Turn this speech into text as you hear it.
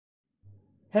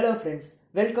Hello friends,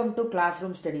 welcome to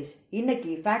Classroom Studies.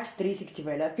 இன்னைக்கு Facts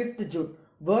 365ல 5th June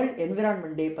World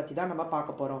Environment Day பத்தி தான் நம்ம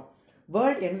பார்க்க போறோம்.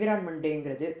 World Environment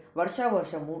Dayங்கிறது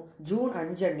வருஷமும் ஜூன்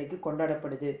 5 அன்னைக்கு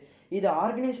கொண்டாடப்படுது. இதை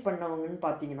ஆர்கனைஸ் பண்ணவங்கன்னு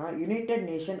பார்த்தீங்கன்னா யுனைடெட்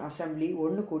நேஷன் அசம்பிளி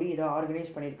ஒன்று கூடி இதை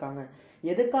ஆர்கனைஸ் பண்ணியிருக்காங்க.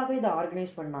 எதுக்காக இதை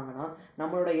ஆர்கனைஸ் பண்ணாங்கன்னா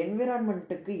நம்மளோட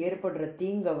என்விரான்மெண்ட்டுக்கு ஏற்படுற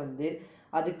தீங்கை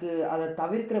அதை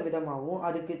தவிர்க்கிற விதமாகவும்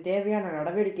அதுக்கு தேவையான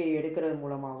நடவடிக்கை எடுக்கிறது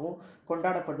மூலமாகவும்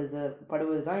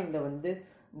படுவது தான் இந்த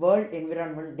வேர்ல்ட்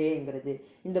என்விரான்மெண்ட் டேங்கிறது.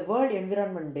 இந்த வேர்ல்ட்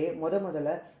என்விரான்மெண்ட் டே முதல்ல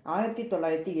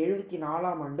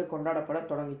 1974ஆம் ஆண்டு கொண்டாடப்பட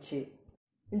தொடங்கிச்சு.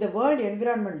 இந்த வேர்ல்ட்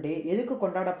என்விரான்மெண்ட் டே எதுக்கு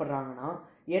கொண்டாடப்படுறாங்கன்னா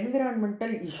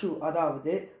என்விரான்மெண்டல் இஷ்யூ,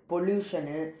 அதாவது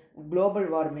pollution, global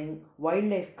warming, wild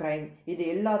life crime, இது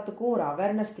எல்லாத்துக்கும் ஒரு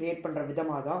அவேர்னஸ் கிரியேட் பண்ணுற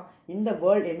விதமாக தான் இந்த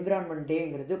வேர்ல்ட் என்விரான்மெண்ட்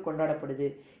டேங்கிறது கொண்டாடப்படுது.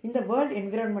 இந்த வேர்ல்ட்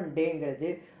என்விரான்மெண்ட் டேங்கிறது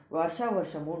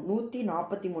வருஷமும்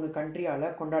 143 கண்ட்ரியால்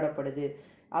கொண்டாடப்படுது.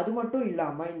 அது மட்டும்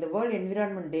இல்லாமல் இந்த வேர்ல்ட்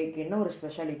என்விரான்மெண்ட் டேக்கு என்ன ஒரு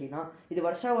ஸ்பெஷாலிட்டினா இது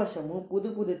வருஷமும்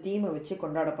புது தீமை வச்சு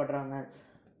கொண்டாடப்படுறாங்க.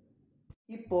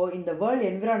 இப்போது இந்த வேர்ல்ட்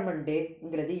என்விரான்மெண்ட்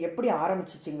டேங்கிறது எப்படி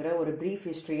ஆரம்பிச்சிச்சுங்கிற ஒரு ப்ரீஃப்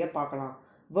ஹிஸ்ட்ரியை பார்க்கலாம்.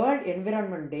 வேர்ல்ட்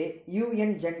என்விரான்மெண்ட் டே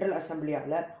யூஎன் ஜென்ரல்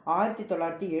அசம்பிளியால்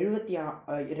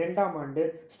 1972ஆம் ஆண்டு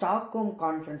ஸ்டாக்ஹோம்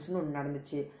கான்ஃபரன்ஸ்னு ஒன்று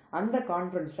நடந்துச்சு. அந்த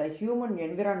கான்ஃபரன்ஸில் ஹியூமன்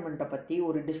என்விரான்மெண்ட்டை பற்றி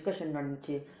ஒரு டிஸ்கஷன்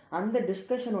நடந்துச்சு. அந்த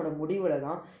டிஸ்கஷனோட முடிவில்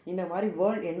தான் இந்த மாதிரி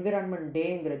வேர்ல்ட் என்விரான்மெண்ட்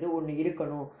டேங்கிறது ஒன்று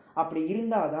இருக்கணும், அப்படி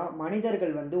இருந்தால் தான்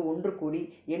மனிதர்கள் ஒன்று கூடி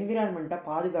என்விரான்மெண்ட்டை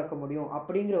பாதுகாக்க முடியும்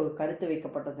அப்படிங்கிற ஒரு கருத்து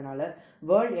வைக்கப்பட்டதுனால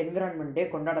வேர்ல்ட் என்விரான்மெண்ட் டே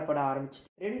கொண்டாடப்பட ஆரம்பிச்சு.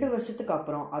 2 வருஷத்துக்கு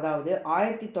அப்புறம், அதாவது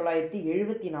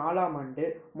 1974ஆம் ஆண்டு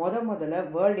முதல்ல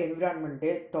வேர்ல்ட் என்விரான்மெண்ட்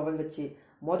டே துவங்குச்சு.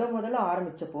 முதல்ல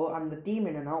ஆரம்பித்தப்போ அந்த தீம்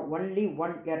என்னன்னா ஒன்லி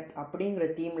ஒன் எர்த் அப்படிங்கிற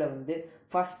தீமில்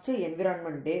ஃபஸ்ட்டு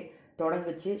என்விரான்மெண்ட் டே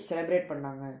தொடங்குச்சு, செலிப்ரேட்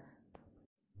பண்ணாங்க.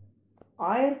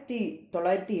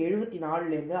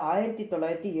 1974லேருந்து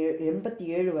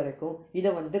 1987 வரைக்கும்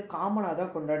இதை காமனாக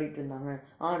தான் கொண்டாடிட்டு இருந்தாங்க.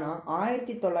 ஆனால்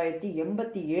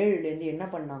 1987லேருந்து என்ன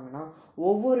பண்ணாங்கன்னா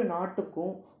ஒவ்வொரு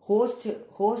நாட்டுக்கும்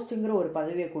ஹோஸ்ட்டுங்கிற ஒரு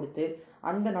பதவியை கொடுத்து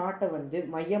அந்த நாட்டை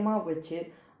மையமாக வச்சு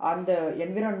அந்த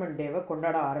என்விரான்மெண்ட் டேவை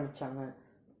கொண்டாட ஆரம்பித்தாங்க.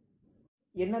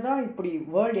 என்னதான் இப்படி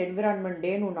வேர்ல்டு என்விரான்மெண்ட்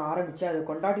டேன்னு ஒன்று ஆரம்பித்து அதை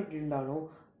கொண்டாடிட்டு இருந்தாலும்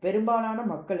பெரும்பாலான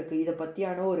மக்களுக்கு இதை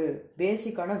பற்றியான ஒரு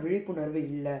பேசிக்கான விழிப்புணர்வு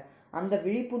இல்லை. அந்த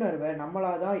விழிப்புணர்வை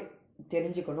நம்மளாக தான்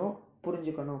தெரிஞ்சுக்கணும்,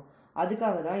 புரிஞ்சுக்கணும்.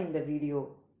 அதுக்காக தான் இந்த வீடியோ.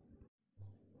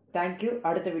 தேங்க்யூ.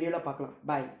 அடுத்த வீடியோவில் பார்க்கலாம்.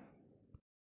 பாய்.